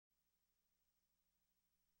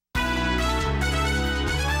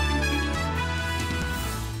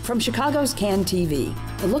From Chicago's CAN TV,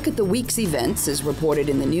 a look at the week's events is reported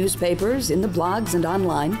in the newspapers, in the blogs and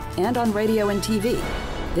online, and on radio and TV.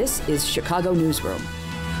 This is Chicago Newsroom.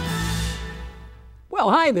 Well,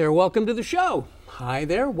 hi there. Welcome to the show. Hi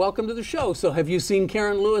there. Welcome to the show. So have you seen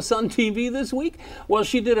Karen Lewis on TV this week? Well,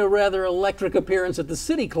 she did a rather electric appearance at the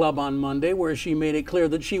City Club on Monday where she made it clear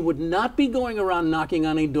that she would not be going around knocking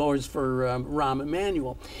on any doors for Rahm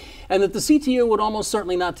Emanuel, and that the CTU would almost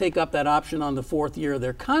certainly not take up that option on the fourth year of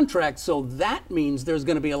their contract. So that means there's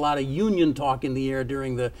going to be a lot of union talk in the air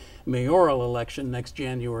during the mayoral election next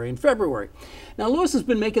January and February. Now, Lewis has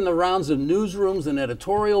been making the rounds of newsrooms and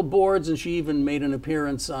editorial boards, and she even made an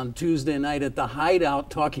appearance on Tuesday night at the Hideout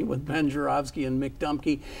talking with Ben Joravsky and Mick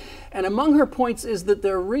Dumke. And among her points is that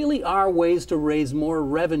there really are ways to raise more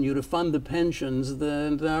revenue to fund the pensions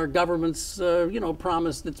than our government's,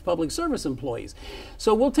 promised its public service employees.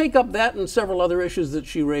 So we'll take up that and several other issues that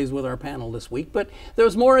she raised with our panel this week. But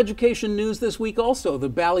there's more education news this week also. The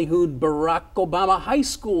ballyhooed Barack Obama High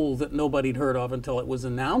School that nobody'd heard of until it was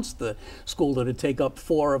announced. The school that would take up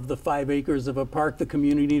 4 of the 5 acres of a park the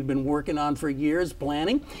community had been working on for years,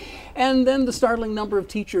 planning. And then the startling number of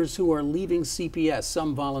teachers who are leaving CPS,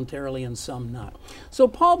 some voluntarily and some not. So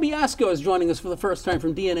Paul Biasco is joining us for the first time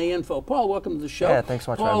from DNAInfo. Paul, welcome to the show. Yeah, thanks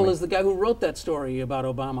so much for having Paul me. is the guy who wrote that story about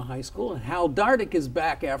Obama High School. And Hal Dardick is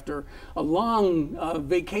back after a long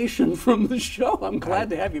vacation from the show. I'm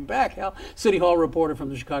glad to have you back, Hal. City Hall reporter from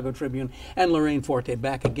the Chicago Tribune. And Lorraine Forte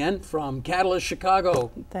back again from Catalyst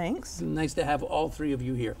Chicago. Thanks. Nice to have all three of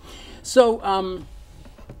you here. So,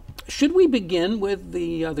 should we begin with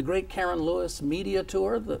the great Karen Lewis media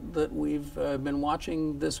tour that we've been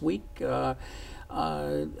watching this week? I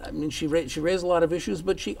mean, she raised a lot of issues,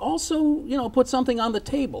 but she also, put something on the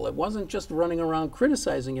table. It wasn't just running around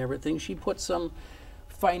criticizing everything. She put some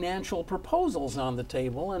financial proposals on the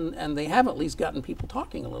table, and they have at least gotten people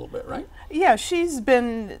talking a little bit, right? Yeah, she's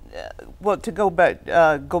been, to go back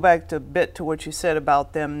to a bit to what you said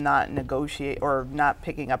about them not negotiate or not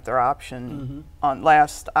picking up their option on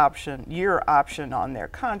year option on their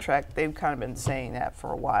contract. They've kind of been saying that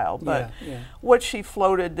for a while, but what she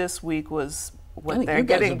floated this week was what they're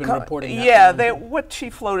getting. What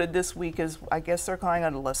she floated this week is, I guess they're calling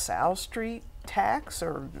it a LaSalle Street tax,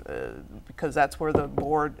 or because that's where the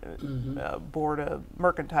board of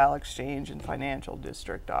Mercantile Exchange and Financial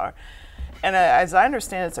District are. And as I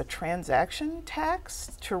understand, it's a transaction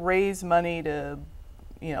tax to raise money to,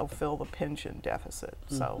 fill the pension deficit.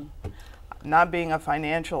 So, not being a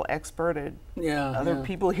financial expert, other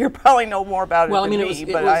people here probably know more about it than me,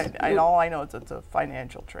 but all I know is it's a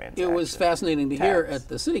financial transaction. It was fascinating to hear at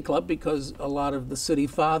the City Club because a lot of the city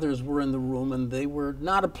fathers were in the room and they were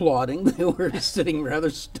not applauding. They were sitting rather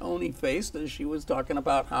stony-faced as she was talking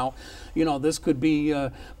about how, this could be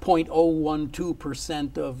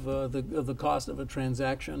 0.012% of the cost of a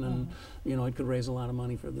transaction, and it could raise a lot of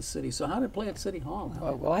money for the city. So how did it play at City Hall?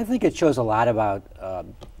 Well, I think it shows a lot about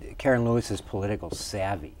Karen Lewis's political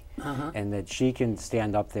savvy. And that she can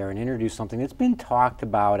stand up there and introduce something that's been talked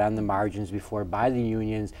about on the margins before by the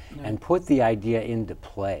unions and put the idea into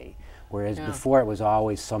play. Whereas before it was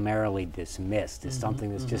always summarily dismissed as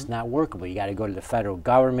something that's just not workable. You got to go to the federal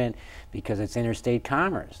government because it's interstate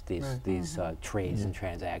commerce, these trades and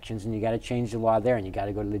transactions, and you got to change the law there, and you got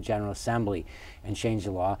to go to the General Assembly and change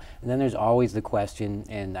the law. And then there's always the question,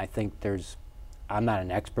 and I think I'm not an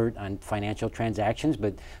expert on financial transactions,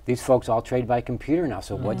 but these folks all trade by computer now.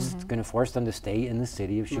 So what's going to force them to stay in the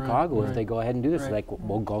city of Chicago if they go ahead and do this? Like,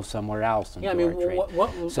 we'll go somewhere else and do our trade.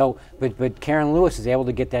 So, but Karen Lewis is able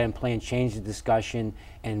to get that in play and change the discussion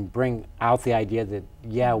and bring out the idea that,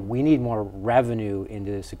 we need more revenue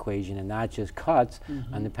into this equation and not just cuts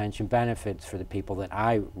on the pension benefits for the people that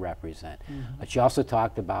I represent. But she also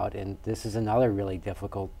talked about, and this is another really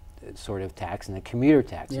difficult sort of tax, and the commuter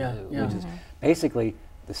tax, which is basically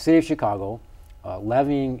the city of Chicago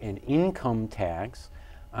levying an income tax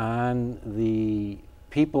on the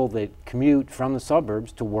people that commute from the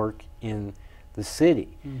suburbs to work in the city.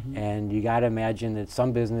 And you got to imagine that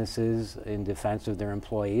some businesses, in defense of their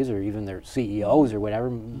employees or even their CEOs or whatever,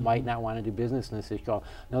 might not want to do business in the city of Chicago.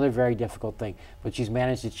 Another very difficult thing, but she's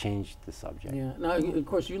managed to change the subject. Yeah. Now, of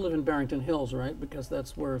course, you live in Barrington Hills, right? Because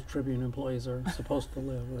that's where Tribune employees are supposed to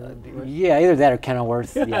live, right? Yeah, either that or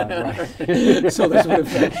Kenilworth. Right. So that's what it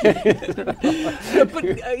But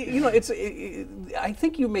I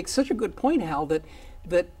think you make such a good point, Hal, that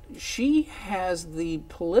she has the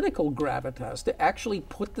political gravitas to actually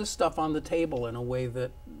put this stuff on the table in a way that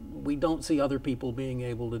we don't see other people being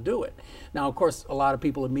able to do it. Now, of course, a lot of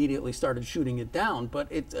people immediately started shooting it down,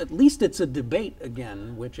 but at least it's a debate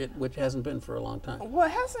again, which hasn't been for a long time. Well,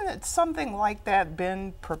 hasn't it something like that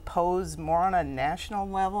been proposed more on a national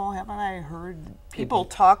level? Haven't I heard people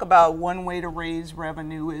talk about one way to raise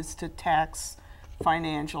revenue is to tax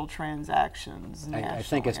financial transactions nationally? I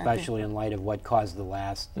think especially in light of what caused the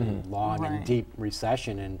last long and deep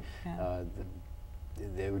recession, and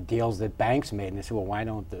there were deals that banks made, and they said, well, why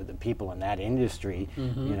don't the people in that industry,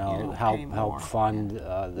 you know, help fund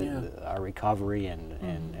our recovery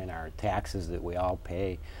and our taxes that we all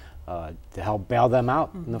pay to help bail them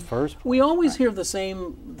out in the first place. We always hear the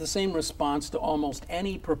same response to almost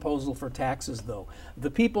any proposal for taxes, though. The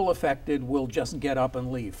people affected will just get up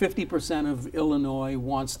and leave. 50% of Illinois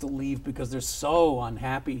wants to leave because they're so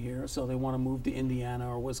unhappy here, so they want to move to Indiana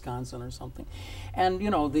or Wisconsin or something. And, you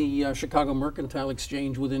know, the Chicago Mercantile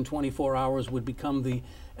Exchange within 24 hours would become the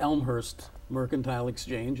Elmhurst Mercantile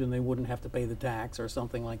Exchange, and they wouldn't have to pay the tax or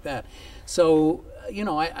something like that. So, you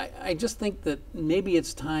know, I just think that maybe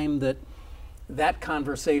it's time that that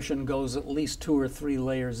conversation goes at least 2 or 3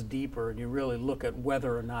 layers deeper, and you really look at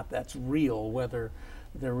whether or not that's real, whether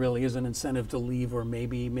there really is an incentive to leave, or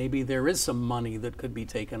maybe there is some money that could be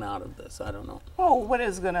taken out of this. I don't know. Well, what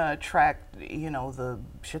is going to attract, you know, the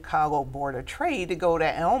Chicago Board of Trade to go to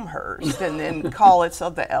Elmhurst and then call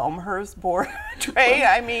itself the Elmhurst Board of Trade?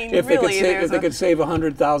 I mean, if really, if they could save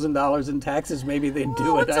 $100,000 in taxes, maybe they'd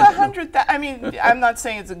do it. What's $100,000? I mean, I'm not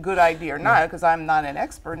saying it's a good idea or not, because I'm not an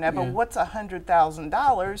expert in that. But what's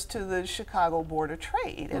 $100,000 to the Chicago Board of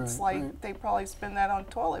Trade? It's they probably spend that on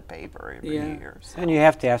toilet paper every year. So. And you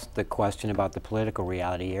have to ask the question about the political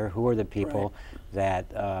reality here. Who are the people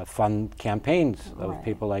that fund campaigns of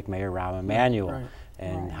people like Mayor Rahm Emanuel?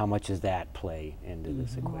 And how much does that play into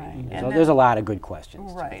this equation? So there's a lot of good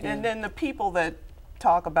questions. And then the people that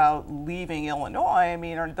talk about leaving Illinois, I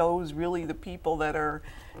mean, are those really the people that are,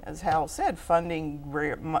 as Hal said, funding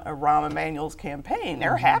Rahm Emanuel's campaign?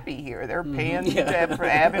 They're happy here. They're paying to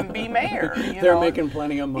have him be mayor. They're making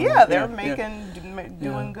plenty of money. Yeah, they're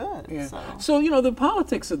doing good. So, you know, the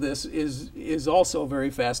politics of this is also very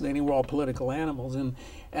fascinating. We're all political animals,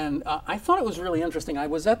 and I thought it was really interesting. I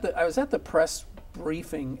was at the press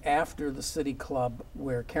briefing after the City Club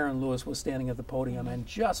where Karen Lewis was standing at the podium and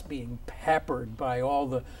just being peppered by all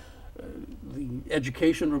the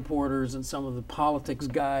education reporters and some of the politics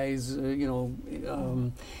guys, you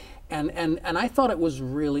know, and I thought it was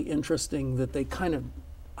really interesting that they kind of,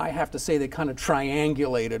 I have to say, they kind of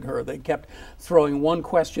triangulated her. They kept throwing one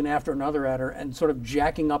question after another at her and sort of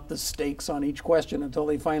jacking up the stakes on each question until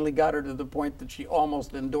they finally got her to the point that she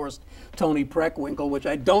almost endorsed Tony Preckwinkle, which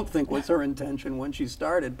I don't think was her intention when she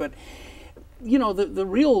started. But, you know, the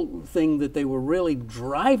real thing that they were really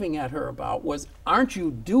driving at her about was, aren't you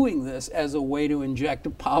doing this as a way to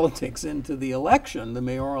inject politics into the election, the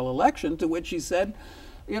mayoral election? To which she said,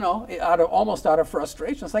 you know, almost out of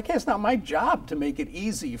frustration, it's like, hey, it's not my job to make it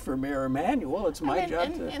easy for Mayor Emanuel. It's my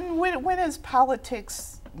job to... And when has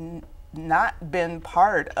politics not been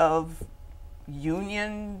part of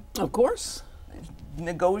union... Of course.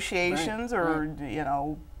 ...negotiations or, you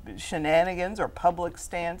know, shenanigans or public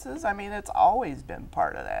stances? I mean, it's always been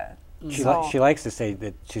part of that. She likes to say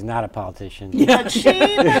that she's not a politician. Yeah, but she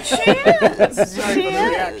is. She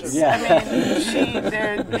is. Yeah.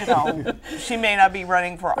 I mean, you know, she may not be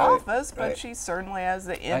running for office, but she certainly has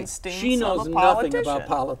the instincts of a politician. She knows nothing about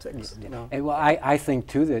politics. You know. And well, I think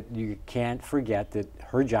too that you can't forget that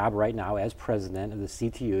her job right now as president of the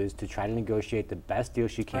CTU is to try to negotiate the best deal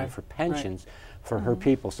she can for pensions for her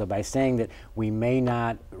people. So by saying that we may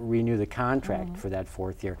not renew the contract for that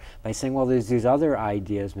 4th year, by saying, well, there's these other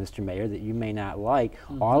ideas, Mr. Mayor, that you may not like,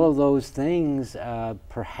 all of those things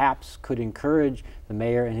perhaps could encourage the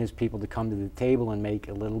mayor and his people to come to the table and make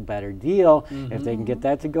a little better deal if they can get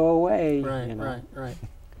that to go away. You know. Right.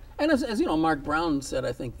 And as you know, Mark Brown said,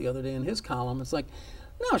 I think the other day in his column, it's like,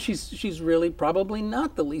 no, she's really probably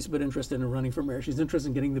not the least bit interested in running for mayor. She's interested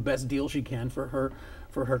in getting the best deal she can for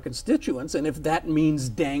her constituents. And if that means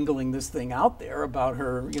dangling this thing out there about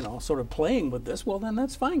her, you know, sort of playing with this, well, then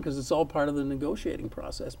that's fine, because it's all part of the negotiating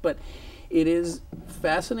process. But it is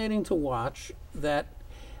fascinating to watch that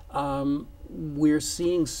we're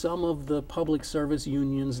seeing some of the public service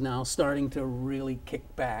unions now starting to really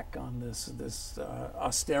kick back on this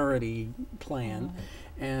austerity plan.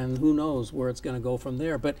 And who knows where it's going to go from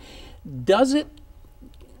there. But does it,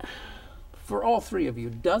 for all three of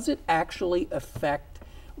you, does it actually affect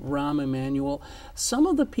Rahm Emanuel. Some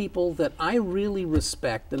of the people that I really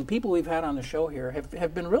respect, and people we've had on the show here,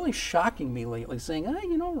 have been really shocking me lately, saying, hey,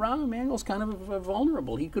 you know, Rahm Emanuel's kind of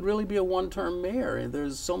vulnerable. He could really be a one-term mayor.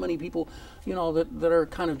 There's so many people, you know, that are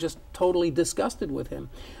kind of just totally disgusted with him.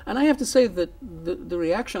 And I have to say that the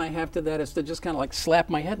reaction I have to that is to just kind of like slap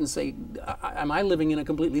my head and say, am I living in a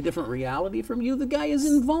completely different reality from you? The guy is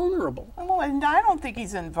invulnerable. Well, and I don't think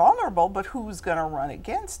he's invulnerable, but who's going to run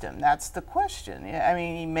against him? That's the question. I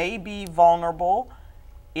mean, he may be vulnerable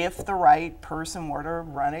if the right person were to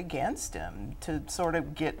run against him, to sort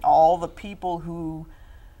of get all the people who,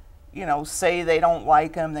 you know, say they don't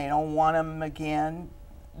like him, they don't want him again.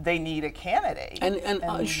 They need a candidate. And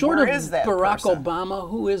short of Barack person? Obama,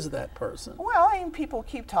 who is that person? Well, I mean, people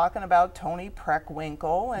keep talking about Toni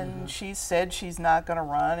Preckwinkle, and she said she's not going to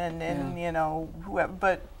run, and then, you know, whoever,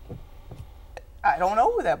 but I don't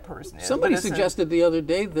know who that person is. Somebody suggested the other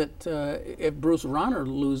day that if Bruce Rauner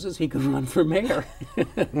loses, he could run for mayor.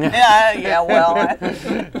 yeah, well.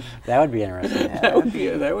 That would be interesting. That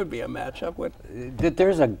would be a matchup.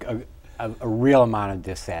 There's a real amount of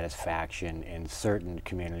dissatisfaction in certain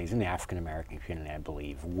communities, in the African American community, I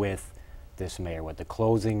believe, with this mayor, with the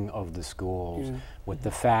closing of the schools, with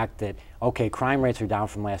the fact that, okay, crime rates are down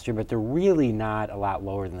from last year, but they're really not a lot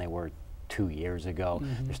lower than they were 2 years ago.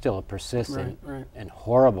 There's still a persistent and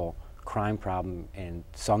horrible crime problem in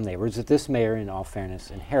some neighborhoods that this mayor, in all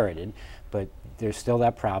fairness, inherited, but there's still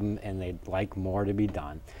that problem, and they'd like more to be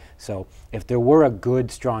done. So if there were a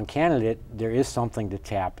good, strong candidate, there is something to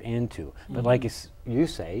tap into. But like you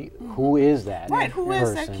say, who is that Right, who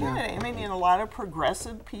person? is that candidate? I mean, a lot of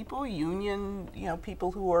progressive people,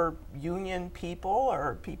 people who are union people,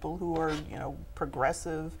 or people who are, you know,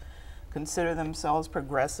 progressive, consider themselves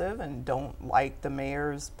progressive and don't like the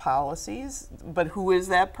mayor's policies. But who is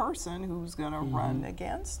that person who's going to run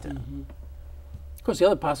against him? Of course, the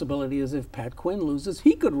other possibility is if Pat Quinn loses,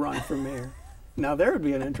 he could run for mayor. Now, there would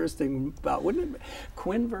be an interesting bout, wouldn't it?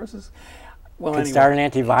 Quinn versus... Well, Could start an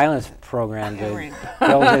anti-violence program to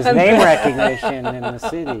build his name recognition in the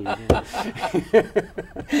city.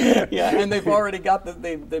 Yeah, and they've already got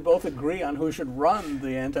they both agree on who should run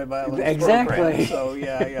the anti-violence Exactly. program. So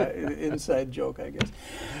inside joke, I guess.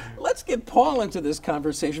 Let's get Paul into this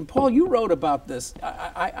conversation. Paul, you wrote about this.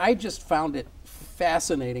 I just found it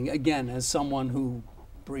fascinating, again, as someone who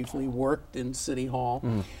briefly worked in City Hall.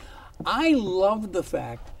 I loved the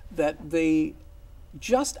fact that they,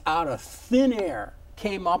 just out of thin air,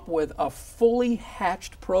 came up with a fully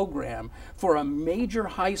hatched program for a major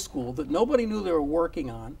high school that nobody knew they were working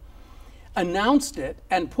on, announced it,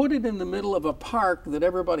 and put it in the middle of a park that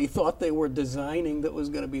everybody thought they were designing that was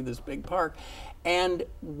going to be this big park. And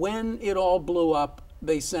when it all blew up,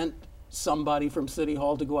 they sent somebody from City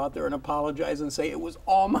Hall to go out there and apologize and say, it was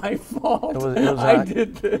all my fault. I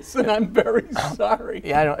did this, and I'm very sorry.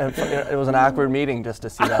 Yeah, it was an awkward meeting just to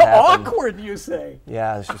see that happen. Awkward, you say?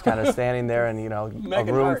 Yeah, she's kind of standing there, and a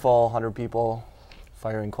room full, 100 people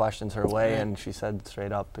firing questions her way, and she said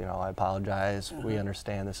straight up, I apologize. We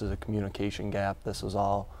understand this is a communication gap. This was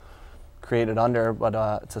all created under, but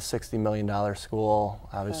it's a $60 million school.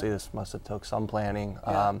 Obviously, this must have took some planning.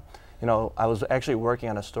 I was actually working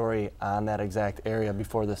on a story on that exact area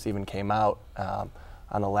before this even came out, on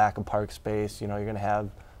the lack of park space. You're going to have,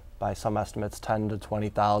 by some estimates, 10 to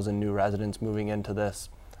 20,000 new residents moving into this,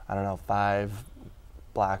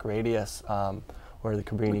 5-block radius, where the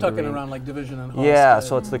Cabrini Green. We're talking around like Division and Halsted. Yeah,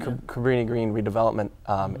 so it's the Cabrini Green redevelopment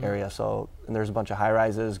area. So, and there's a bunch of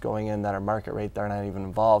high-rises going in that are market rate. They're not even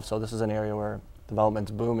involved. So this is an area where development's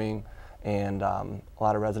booming. And a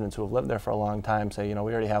lot of residents who have lived there for a long time say, we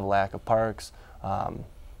already have a lack of parks,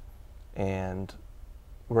 and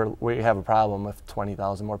we have a problem with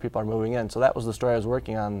 20,000 more people are moving in. So that was the story I was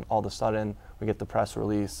working on. All of a sudden, we get the press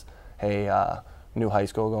release, hey, new high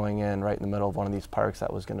school going in right in the middle of one of these parks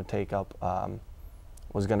that was going to take up,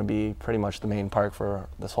 was going to be pretty much the main park for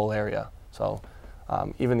this whole area. So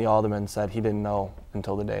even the alderman said he didn't know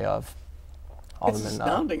until the day of. It's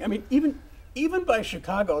astounding. I mean, even by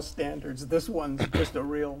Chicago standards, this one's just a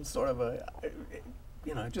real sort of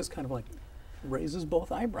just kind of like raises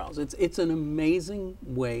both eyebrows. It's an amazing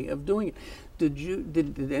way of doing it.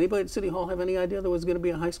 Did anybody at City Hall have any idea there was going to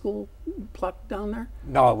be a high school plucked down there?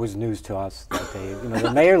 No, it was news to us that they,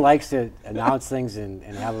 the mayor likes to announce things and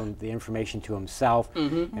have the information to himself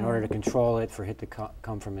in order to control it, for it to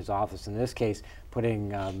come from his office. In this case, putting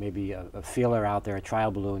maybe a feeler out there, a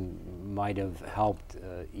trial balloon, might have helped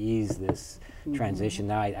ease this transition.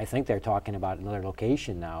 Now, I think they're talking about another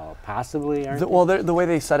location now, possibly. The way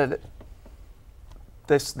they said it,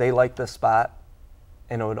 they like this spot,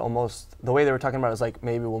 and it would almost, the way they were talking about it is like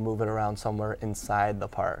maybe we'll move it around somewhere inside the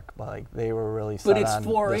park, but like they were really set on But it's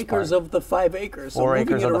 4 acres park. of the 5 acres. 4 so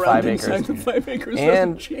acres of the moving it 5 around inside acres. the 5 acres And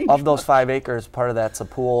doesn't change of those much. 5 acres, part of that's a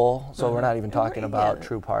pool, so we're not even talking about Yeah.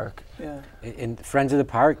 true park. Yeah. And Friends of the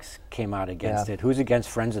Parks came out against Yeah. it. Who's against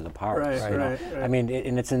Friends of the Parks? Right, you know? right, right. I mean,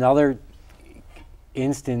 and it's another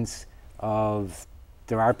instance of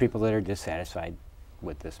there are people that are dissatisfied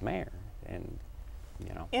with this mayor, and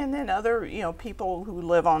you know. And then other, people who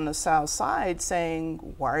live on the south side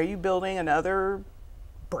saying, why are you building another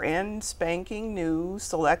brand spanking new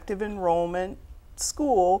selective enrollment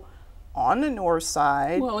school on the north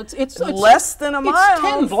side? Well, it's less than a mile. It's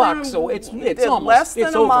 10 blocks, from- so it's almost less than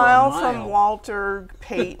it's a over mile a from mile. Walter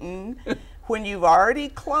Payton, when you've already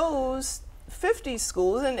closed 50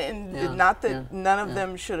 schools, and Yeah, not that yeah, none of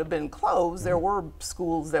them should have been closed. There were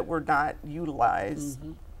schools that were not utilized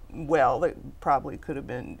well, that probably could have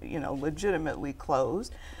been, legitimately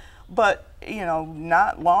closed. But,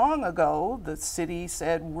 not long ago, the city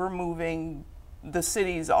said we're moving the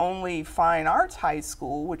city's only fine arts high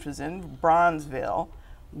school, which was in Bronzeville.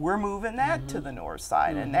 We're moving that to the north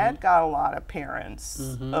side, and that got a lot of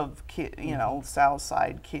parents of south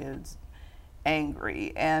side kids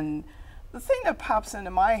angry. And the thing that pops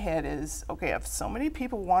into my head is, okay, if so many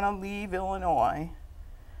people want to leave Illinois,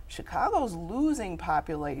 Chicago's losing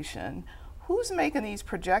population. Who's making these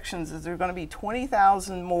projections? Is there going to be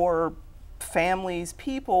 20,000 more families,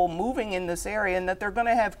 people moving in this area, and that they're going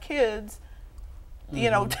to have kids,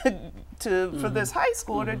 for this high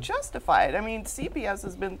school to justify it? I mean, CPS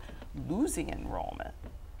has been losing enrollment,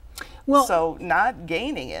 so not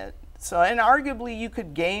gaining it. So, and arguably you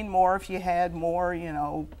could gain more if you had more,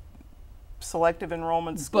 selective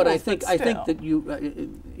enrollment schools. But I think that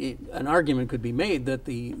an argument could be made that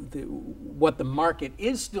what the market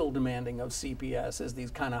is still demanding of CPS is these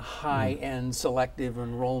kind of high-end selective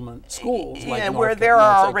enrollment schools, like where there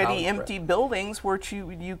are already College empty buildings which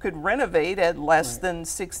you could renovate at less than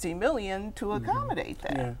 $60 million to accommodate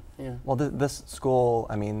that. Yeah, yeah. Well, this school,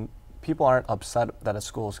 I mean, people aren't upset that a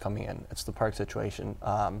school is coming in. It's the park situation.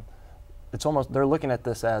 It's almost, they're looking at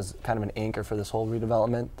this as kind of an anchor for this whole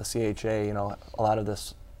redevelopment. The CHA, a lot of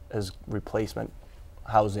this is replacement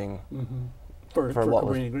housing for what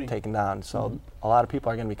was taken down. So a lot of people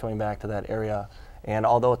are going to be coming back to that area. And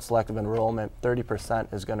although it's selective enrollment,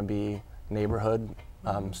 30% is going to be neighborhood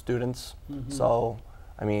students. So,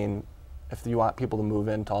 I mean, if you want people to move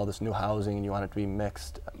into all this new housing and you want it to be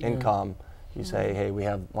mixed income, you say, hey, we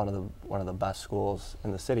have one of the best schools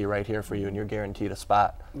in the city right here for you, and you're guaranteed a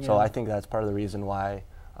spot. So I think that's part of the reason why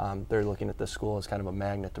they're looking at this school as kind of a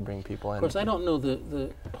magnet to bring people in. Of course, I don't know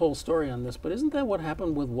the whole story on this, but isn't that what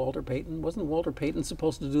happened with Walter Payton? Wasn't Walter Payton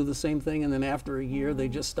supposed to do the same thing, and then after a year they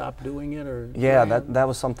just stopped doing it? Or yeah, that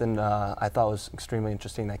was something I thought was extremely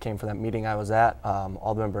interesting that came from that meeting I was at.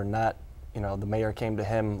 Alderman Burnett, the mayor came to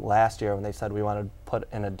him last year when they said we want to put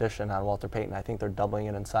an addition on Walter Payton. I think they're doubling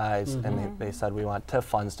it in size, and they said we want TIF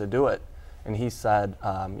funds to do it. And he said,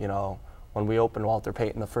 when we opened Walter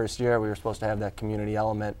Payton the first year, we were supposed to have that community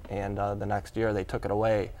element, and the next year they took it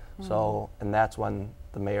away. So, and that's when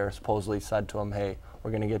the mayor supposedly said to him, hey,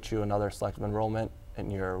 we're going to get you another selective enrollment in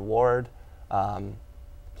your ward.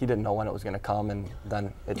 He didn't know when it was going to come, and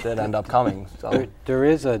then it did end up coming. So there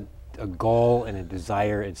is a goal and a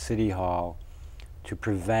desire at City Hall to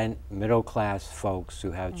prevent middle-class folks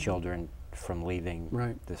who have children from leaving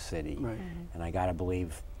the city. Right. And I got to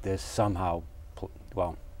believe this somehow,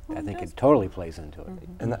 I think it totally plays into it.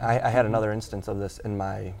 And I had another instance of this in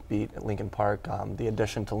my beat at Lincoln Park. The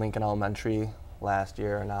addition to Lincoln Elementary last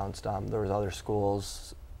year announced there was other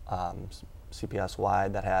schools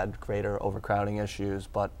CPS-wide that had greater overcrowding issues,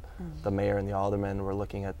 but the mayor and the aldermen were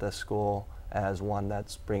looking at this school as one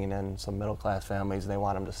that's bringing in some middle-class families, and they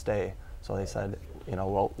want them to stay. So they said,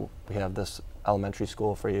 we have this elementary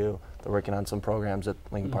school for you. They're working on some programs at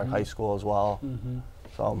Lincoln Park High School as well.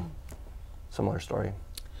 So, similar story.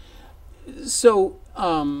 So,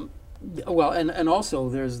 and also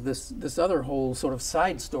there's this other whole sort of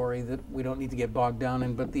side story that we don't need to get bogged down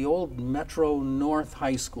in, but the old Metro North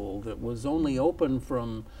High School that was only open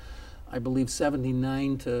from, I believe,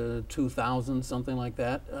 79 to 2000, something like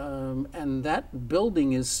that. And that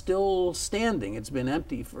building is still standing. It's been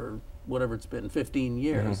empty for whatever it's been, 15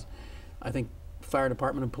 years. I think fire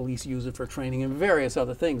department and police use it for training and various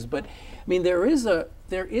other things. But I mean, there is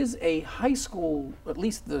a high school, at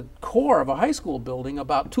least the core of a high school building,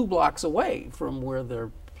 about 2 blocks away from where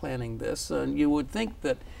they're planning this. And you would think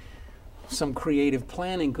that some creative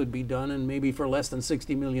planning could be done, and maybe for less than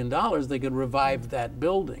 $60 million they could revive that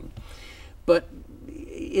building. But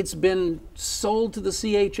it's been sold to the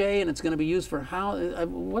CHA and it's going to be used for how?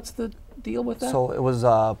 What's the deal with that? So it was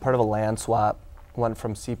part of a land swap. Went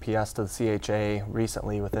from CPS to the CHA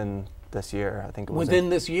recently within this year. I think it was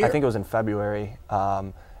this year. I think it was in February.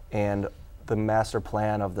 And the master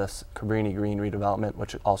plan of this Cabrini Green redevelopment,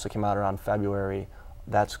 which also came out around February,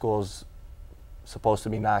 that school's supposed to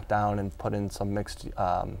be knocked down and put in some mixed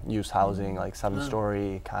use housing, like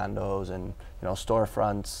 7-story condos and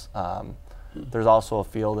storefronts. There's also a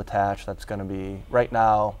field attached that's going to be, right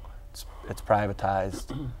now it's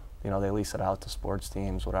privatized. They lease it out to sports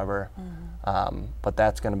teams, whatever. But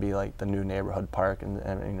that's going to be like the new neighborhood park,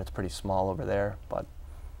 and it's pretty small over there. But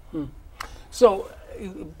So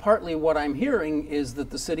partly what I'm hearing is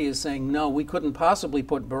that the city is saying, no, we couldn't possibly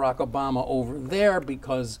put Barack Obama over there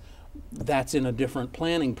because that's in a different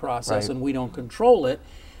planning process and we don't control it.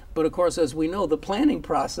 But of course, as we know, the planning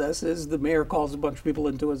process is the mayor calls a bunch of people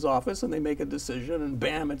into his office and they make a decision and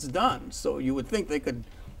bam, it's done. So you would think they could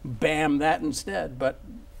bam that instead, but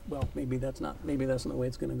well, maybe that's not the way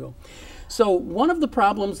it's going to go. So one of the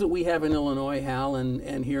problems that we have in Illinois, Hal,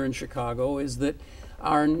 and here in Chicago is that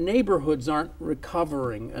our neighborhoods aren't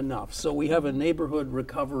recovering enough. So we have a neighborhood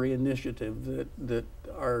recovery initiative that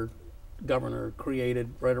our governor created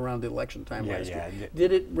right around the election time last year.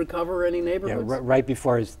 Did it recover any neighborhoods? Yeah, right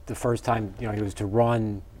before the first time he was to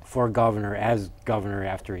run for governor as governor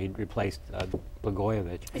after he'd replaced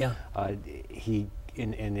Blagojevich. Yeah.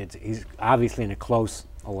 He's obviously in a close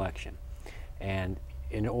election, and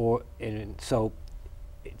so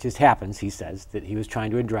it just happens, he says, that he was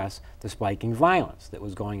trying to address the spiking violence that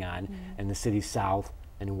was going on in the city's south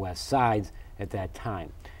and west sides at that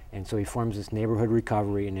time. And so he forms this neighborhood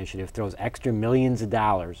recovery initiative, throws extra millions of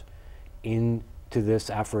dollars into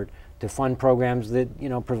this effort to fund programs that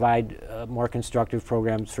provide more constructive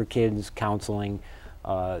programs for kids, counseling,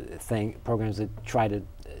 programs that try to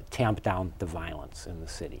tamp down the violence in the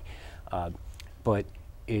city. But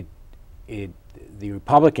the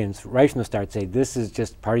Republicans, right from the start, say this is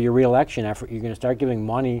just part of your re-election effort. You're going to start giving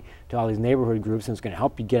money to all these neighborhood groups, and it's going to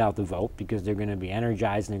help you get out the vote because they're going to be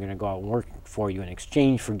energized and they're going to go out and work for you in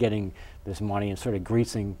exchange for getting this money and sort of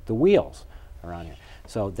greasing the wheels around here.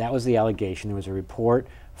 So that was the allegation. There was a report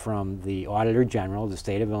from the Auditor General of the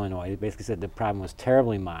state of Illinois that basically said the problem was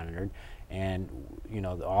terribly monitored, and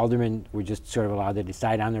the aldermen were just sort of allowed to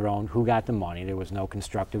decide on their own who got the money. There was no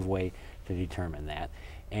constructive way to determine that.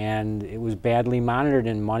 And it was badly monitored,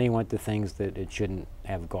 and money went to things that it shouldn't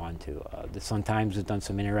have gone to. The Sun-Times has done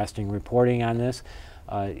some interesting reporting on this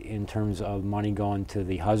in terms of money going to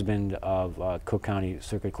the husband of Cook County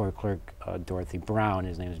Circuit Court Clerk Dorothy Brown.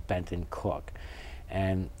 His name is Benton Cook.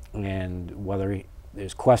 And whether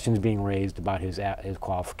there's questions being raised about his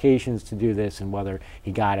qualifications to do this and whether he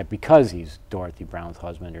got it because he's Dorothy Brown's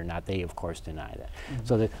husband or not. They, of course, deny that.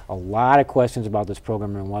 So there's a lot of questions about this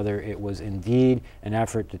program and whether it was indeed an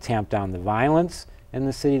effort to tamp down the violence in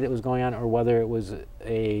the city that was going on or whether it was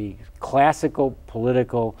a classical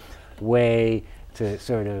political way to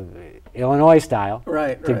sort of Illinois style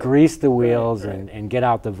to grease the wheels and get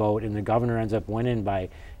out the vote, and the governor ends up winning by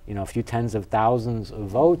a few tens of thousands of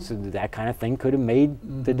votes, and that kind of thing could have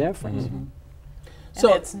made the difference.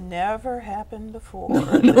 So it's never happened before.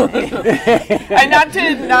 And not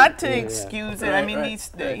to excuse it. I mean,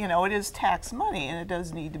 it is tax money, and it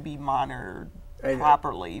does need to be monitored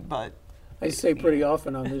properly. But I say pretty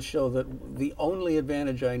often on this show that the only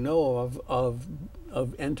advantage I know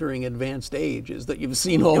of entering advanced age is that you've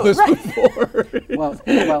seen all this before. well,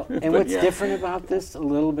 and what's different about this a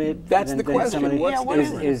little bit? That's the question.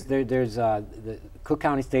 There's the Cook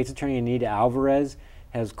County State's Attorney Anita Alvarez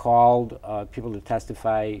has called people to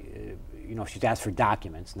testify. She's asked for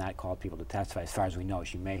documents, not called people to testify. As far as we know,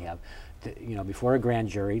 she may have, before a grand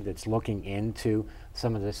jury that's looking into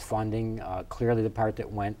some of this funding. Clearly, the part that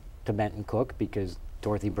went to Benton Cook because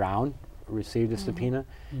Dorothy Brown received a subpoena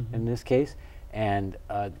in this case. And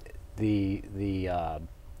the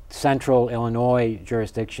central Illinois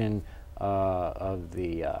jurisdiction of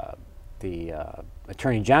the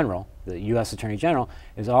Attorney General, the U.S. Attorney General,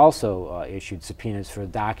 is also issued subpoenas for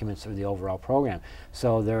documents of the overall program.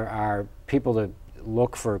 So there are people that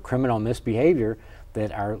look for criminal misbehavior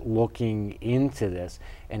that are looking into this.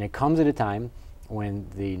 And it comes at a time when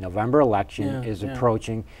the November election is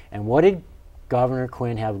approaching. And what did Governor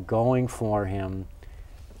Quinn have going for him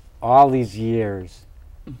all these years,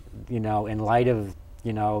 in light of,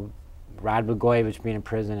 Rod Blagojevich being in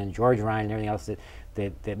prison and George Ryan and everything else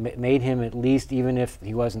that made him, at least, even if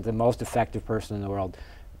he wasn't the most effective person in the world,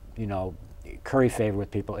 curry favor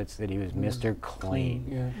with people, it's that he was Mr.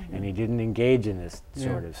 Clean. And he didn't engage in this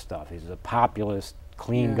sort of stuff. He's a populist,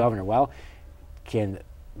 clean governor. Well, can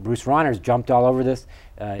Bruce Rauner's jumped all over this.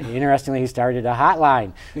 Interestingly, he started a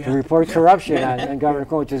hotline to report corruption on Governor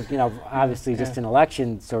Cuomo, which is, obviously just an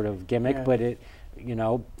election sort of gimmick, but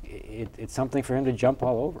it's something for him to jump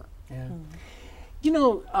all over.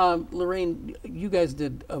 Lorraine, you guys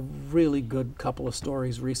did a really good couple of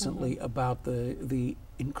stories recently about the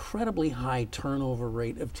incredibly high turnover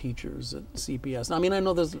rate of teachers at CPS. I mean, I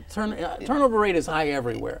know the turnover rate is high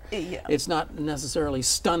everywhere. It's not necessarily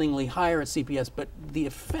stunningly higher at CPS, but the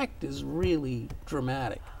effect is really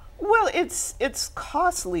dramatic. Well, it's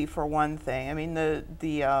costly for one thing. I mean, the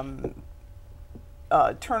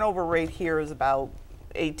turnover rate here is about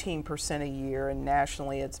 18% a year, and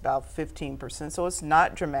nationally it's about 15%, so it's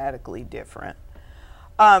not dramatically different.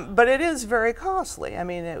 But it is very costly. I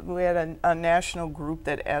mean, we had a national group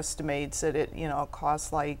that estimates that it,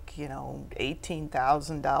 costs like,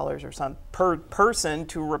 $18,000 or something per person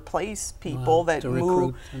to replace people that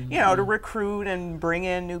move, to recruit and bring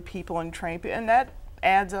in new people and train people, and that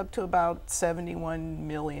adds up to about $71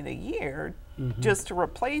 million a year just to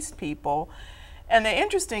replace people. And the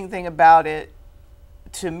interesting thing about it,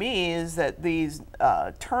 to me, is that these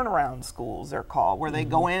turnaround schools, they're called, where they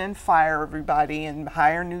go in and fire everybody and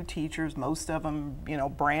hire new teachers, most of them,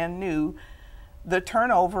 brand new, the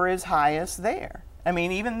turnover is highest there. I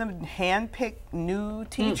mean, even the hand-picked new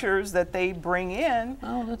teachers that they bring in,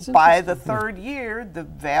 by the third year, the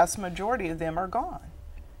vast majority of them are gone.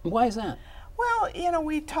 Why is that? Well,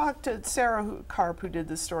 we talked to Sarah Karp, who did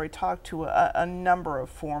this story, talked to a number of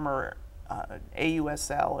former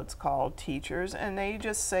AUSL, it's called, teachers, and they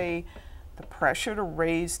just say the pressure to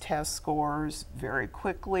raise test scores very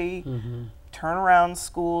quickly. Turnaround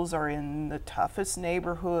schools are in the toughest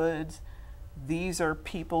neighborhoods. These are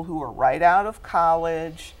people who are right out of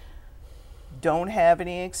college, don't have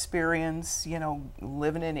any experience,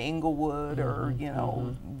 living in Inglewood or,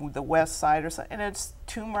 the West Side or something. And it's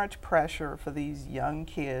too much pressure for these young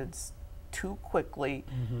kids too quickly.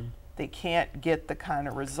 They can't get the kind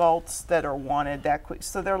of results that are wanted that quick.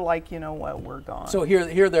 So they're like, we're gone. So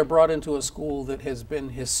here they're brought into a school that has been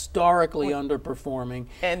historically underperforming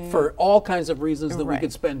for all kinds of reasons that we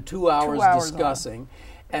could spend 2 hours discussing.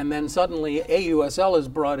 And then suddenly AUSL is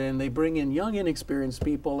brought in, they bring in young, inexperienced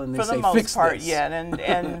people, and they say, fix this.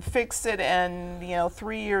 And fix it, and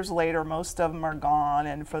 3 years later, most of them are gone,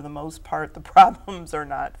 and for the most part, the problems are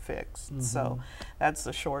not fixed. So that's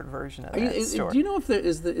the short version of that story. Do you know if there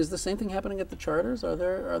is the same thing happening at the charters? Are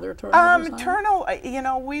there turnovers?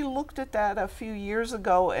 We looked at that a few years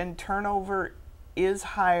ago, and turnover is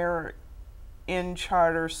higher in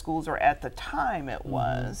charter schools, or at the time it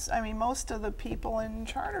was. I mean, most of the people in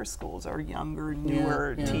charter schools are younger,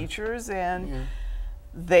 newer teachers, and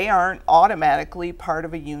they aren't automatically part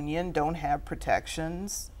of a union, don't have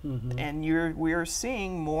protections, and we're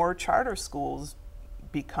seeing more charter schools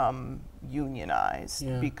become unionized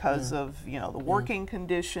because of the working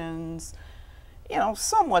conditions,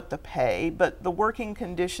 somewhat the pay, but the working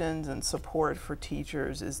conditions and support for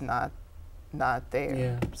teachers is not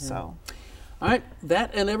there. So. All right,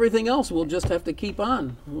 that and everything else, we'll just have to keep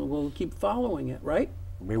on. We'll keep following it, right?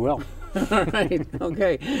 We will. All right,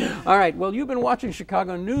 okay. All right, well, you've been watching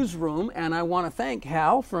Chicago Newsroom, and I want to thank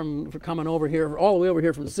Hal for coming over here, all the way over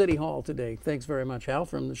here from City Hall today. Thanks very much, Hal,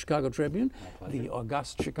 from the Chicago Tribune, the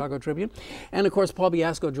august Chicago Tribune. And, of course, Paul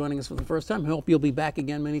Biasco joining us for the first time. I hope you'll be back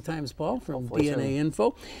again many times, Paul, from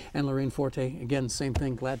DNAInfo. And Lorraine Forte, again, same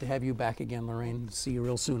thing. Glad to have you back again, Lorraine. See you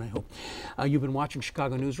real soon, I hope. You've been watching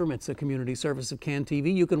Chicago Newsroom. It's a community service of CAN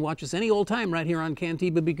TV. You can watch us any old time right here on CAN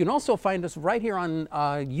TV, but you can also find us right here on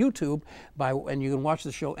YouTube, and you can watch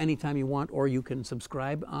the show anytime you want, or you can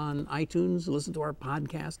subscribe on iTunes, listen to our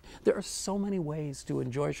podcast. There are so many ways to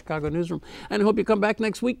enjoy Chicago Newsroom. And I hope you come back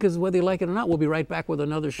next week, because whether you like it or not, we'll be right back with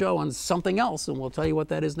another show on something else, and we'll tell you what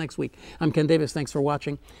that is next week. I'm Ken Davis. Thanks for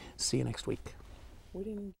watching. See you next week.